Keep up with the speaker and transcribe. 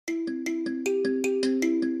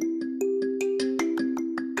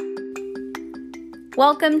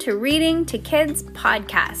Welcome to Reading to Kids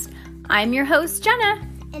podcast. I'm your host, Jenna.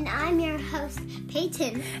 And I'm your host,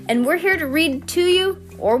 Peyton. And we're here to read to you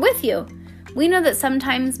or with you. We know that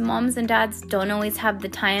sometimes moms and dads don't always have the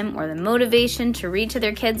time or the motivation to read to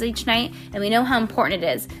their kids each night, and we know how important it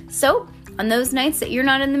is. So, on those nights that you're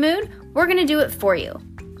not in the mood, we're going to do it for you.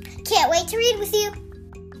 Can't wait to read with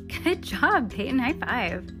you. Good job, Peyton. High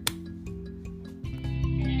five.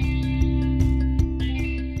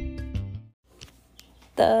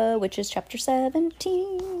 The Witches, Chapter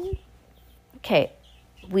 17. Okay,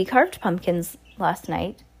 we carved pumpkins last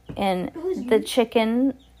night, and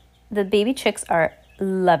the baby chicks are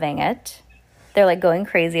loving it. They're like going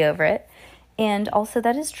crazy over it. And also,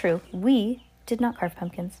 that is true. We did not carve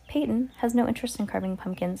pumpkins. Peyton has no interest in carving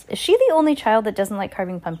pumpkins. Is she the only child that doesn't like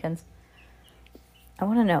carving pumpkins? I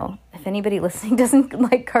want to know if anybody listening doesn't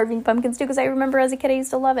like carving pumpkins too, because I remember as a kid I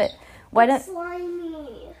used to love it. It's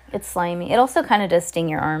slimy. It's slimy. It also kind of does sting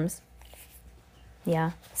your arms.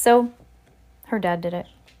 Yeah. So, her dad did it.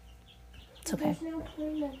 It's okay. There's no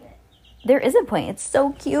point of it. There is a point. It's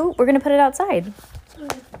so cute. We're going to put it outside.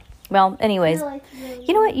 Well, anyways.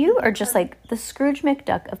 You know what? You are just like the Scrooge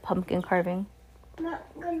McDuck of pumpkin carving. Not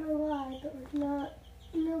gonna lie, but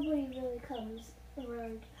nobody really comes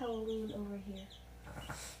around Halloween over here.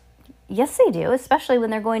 Yes, they do, especially when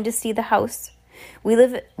they're going to see the house. We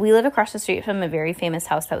live across the street from a very famous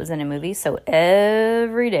house that was in a movie, so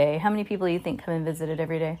every day, how many people do you think come and visit it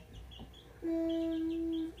every day?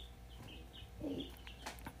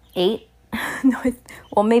 8? No,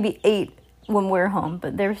 well, maybe 8 when we're home,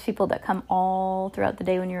 but there's people that come all throughout the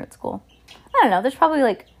day when you're at school. I don't know, there's probably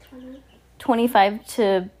like 25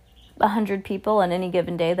 to 100 people on any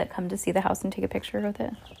given day that come to see the house and take a picture with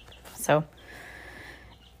it. So,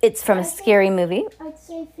 it's from a scary movie. I'd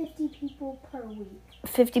say 50 people per week.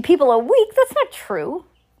 50 people a week? That's not true.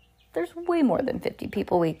 There's way more than 50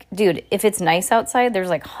 people a week. Dude, if it's nice outside, there's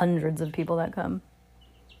like hundreds of people that come.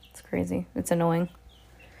 It's crazy. It's annoying.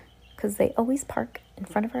 Because they always park in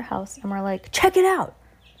front of our house and we're like, check it out.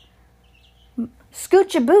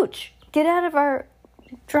 Scooch a booch. Get out of our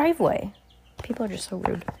driveway. People are just so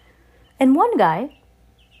rude. And one guy,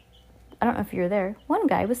 I don't know if you're there, one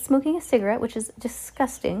guy was smoking a cigarette, which is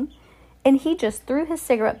disgusting, and he just threw his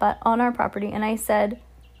cigarette butt on our property, and I said,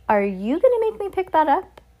 are you going to make me pick that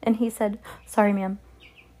up? And he said, sorry, ma'am,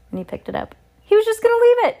 and he picked it up. He was just going to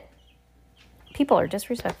leave it. People are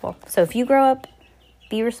disrespectful. So if you grow up,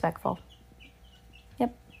 be respectful.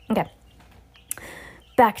 Yep. Okay.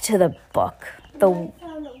 Back to the book. I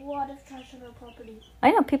found a lot of trash on our property.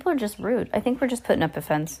 I know, people are just rude. I think we're just putting up a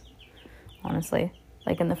fence, honestly.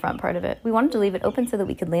 Like in the front part of it. We wanted to leave it open so that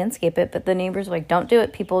we could landscape it, but the neighbors were like, don't do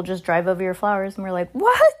it. People just drive over your flowers. And we're like,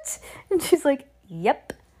 what? And she's like,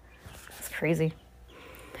 yep. It's crazy.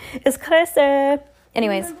 It's crazy.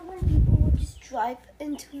 Anyways. Remember when people would just drive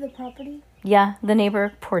into the property? Yeah,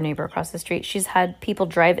 poor neighbor across the street, she's had people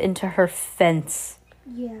drive into her fence.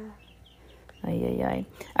 Yeah. Ay.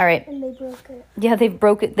 All right. And they broke it. Yeah, they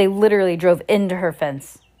broke it. They literally drove into her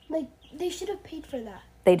fence. Like, they should have paid for that.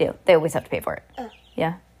 They do. They always have to pay for it. Oh.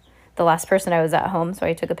 Yeah. The last person I was at home, so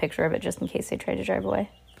I took a picture of it just in case they tried to drive away.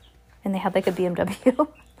 And they had like a BMW.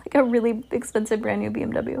 Like a really expensive brand new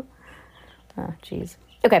BMW. Oh, jeez.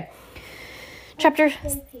 Okay. Chapter...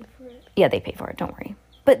 They paid for it. Yeah, they pay for it. Don't worry.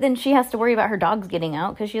 But then she has to worry about her dogs getting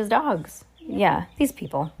out because she has dogs. Yeah, these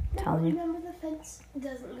people. No, Telling you. remember the fence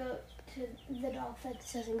doesn't go to... The dog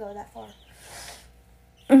fence doesn't go that far.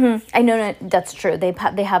 Mm-hmm. I know that's true. They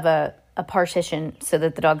have a partition so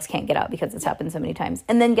that the dogs can't get out because it's happened so many times.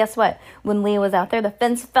 And then guess what? When Leah was out there, the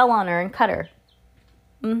fence fell on her and cut her.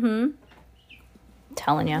 Mm-hmm.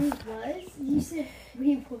 Telling you. What? You said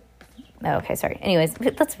we were. Oh, okay, sorry. Anyways,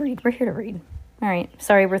 let's read. We're here to read. All right.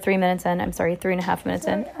 Sorry, we're 3 minutes in. I'm sorry, 3.5 minutes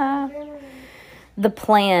in. The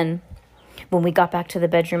plan. When we got back to the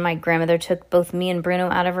bedroom, my grandmother took both me and Bruno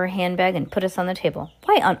out of her handbag and put us on the table.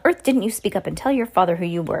 Why on earth didn't you speak up and tell your father who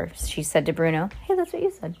you were? She said to Bruno. Hey, that's what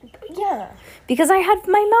you said. Yeah. Because I had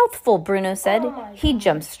my mouth full, Bruno said. Oh He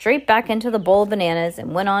jumped straight back into the bowl of bananas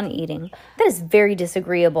and went on eating. That is very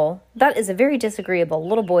disagreeable. That is a very disagreeable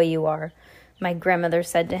little boy you are, my grandmother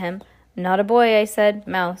said to him. Not a boy, I said.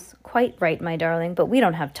 Mouse. Quite right, my darling, but we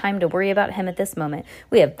don't have time to worry about him at this moment.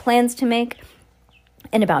 We have plans to make.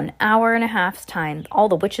 In about an hour and a half's time, all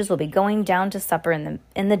the witches will be going down to supper in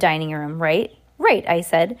the dining room, right? Right, I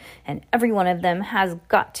said, and every one of them has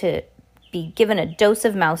got to be given a dose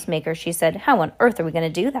of mouse maker, she said. How on earth are we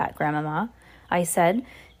going to do that, Grandmama? I said,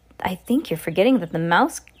 I think you're forgetting that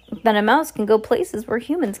a mouse can go places where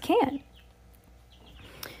humans can't.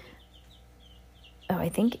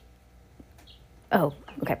 Oh,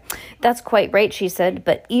 okay. That's quite right, she said,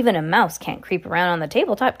 but even a mouse can't creep around on the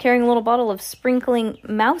tabletop carrying a little bottle of sprinkling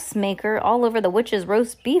mouse maker all over the witch's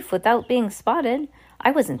roast beef without being spotted. I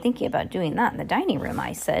wasn't thinking about doing that in the dining room,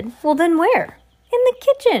 I said. Well, then where? In the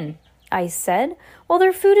kitchen, I said, while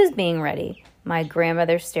their food is being ready. My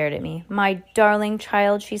grandmother stared at me. My darling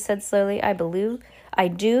child, she said slowly, I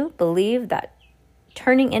do believe that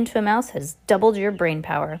turning into a mouse has doubled your brain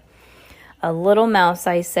power. A little mouse,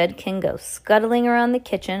 I said, can go scuttling around the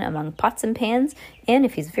kitchen among pots and pans, and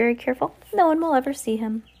if he's very careful, no one will ever see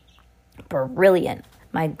him. Brilliant,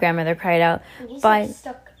 my grandmother cried out.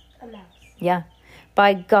 Stuck a mouse. Yeah.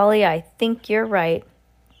 By golly, I think you're right.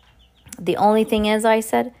 The only thing is, I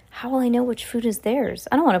said, how will I know which food is theirs?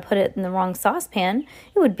 I don't want to put it in the wrong saucepan.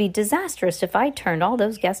 It would be disastrous if I turned all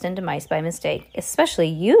those guests into mice by mistake, especially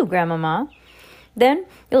you, Grandmama. Then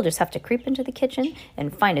you'll just have to creep into the kitchen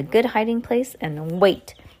and find a good hiding place and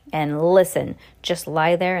wait and listen. Just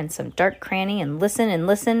lie there in some dark cranny and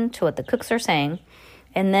listen to what the cooks are saying.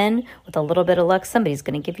 And then, with a little bit of luck, somebody's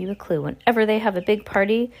going to give you a clue. Whenever they have a big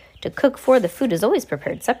party to cook for, the food is always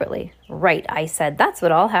prepared separately. Right, I said. That's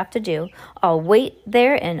what I'll have to do. I'll wait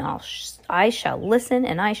there and I shall listen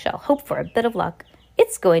and I shall hope for a bit of luck.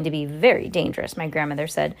 It's going to be very dangerous, my grandmother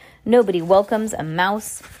said. Nobody welcomes a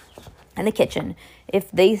mouse in the kitchen.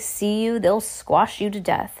 If they see you, they'll squash you to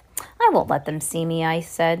death. I won't let them see me, I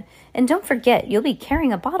said. And don't forget, you'll be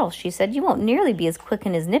carrying a bottle, she said. You won't nearly be as quick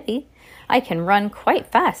and as nippy. I can run quite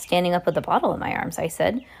fast standing up with a bottle in my arms, I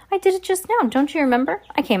said. I did it just now, don't you remember?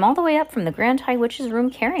 I came all the way up from the Grand High Witch's room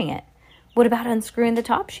carrying it. What about unscrewing the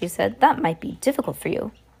top, she said. That might be difficult for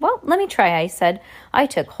you. Well, let me try, I said. I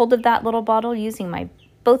took hold of that little bottle using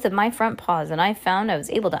both of my front paws, and I found I was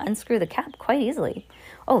able to unscrew the cap quite easily.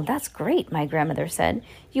 Oh, that's great, my grandmother said.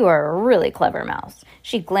 You are a really clever mouse.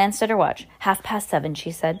 She glanced at her watch. 7:30,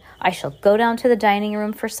 she said. I shall go down to the dining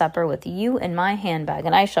room for supper with you in my handbag,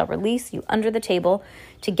 and I shall release you under the table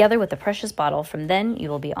together with the precious bottle. From then you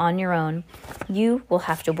will be on your own. You will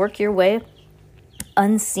have to work your way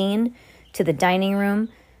unseen to the dining room,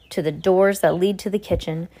 to the doors that lead to the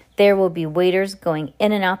kitchen. There will be waiters going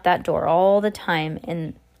in and out that door all the time,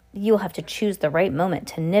 and you'll have to choose the right moment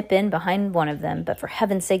to nip in behind one of them. But for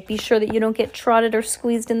heaven's sake, be sure that you don't get trotted or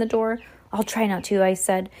squeezed in the door. I'll try not to, I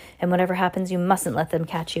said. And whatever happens, you mustn't let them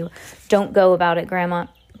catch you. Don't go about it, Grandma.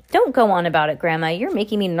 Don't go on about it, Grandma. You're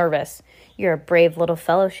making me nervous. You're a brave little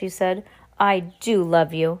fellow, she said. I do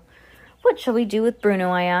love you. What shall we do with Bruno,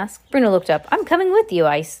 I asked. Bruno looked up. I'm coming with you,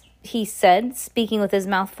 he said, speaking with his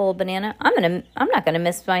mouth full of banana. I'm not going to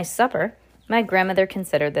miss my supper. My grandmother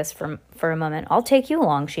considered this for a moment. I'll take you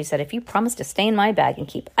along, she said, if you promise to stay in my bag and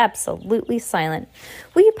keep absolutely silent.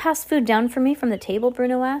 Will you pass food down for me from the table,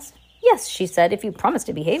 Bruno asked. Yes, she said, if you promise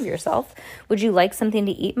to behave yourself. Would you like something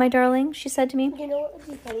to eat, my darling? She said to me. You know what would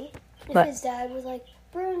be funny? If What? his dad was like,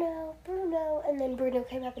 Bruno, Bruno, and then Bruno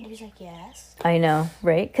came up and he was like, yes. I know,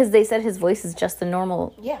 right? Because they said his voice is just the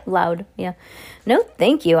normal, Yeah. loud. Yeah. No,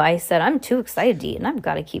 thank you, I said. I'm too excited to eat, and I've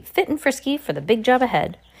got to keep fit and frisky for the big job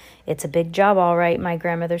ahead. It's a big job, all right, my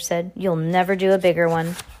grandmother said. You'll never do a bigger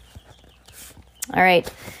one. All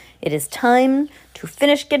right. It is time to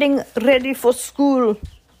finish getting ready for school.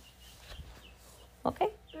 Okay?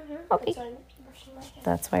 Mm-hmm. Okay. That's why I'm brushing my hair.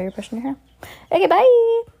 That's why you're brushing your hair. Okay,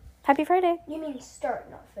 bye. Happy Friday. You mean start,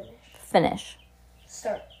 not finish. Finish.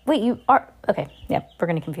 Start. Wait, you are... Okay, yeah, we're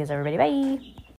going to confuse everybody. Bye.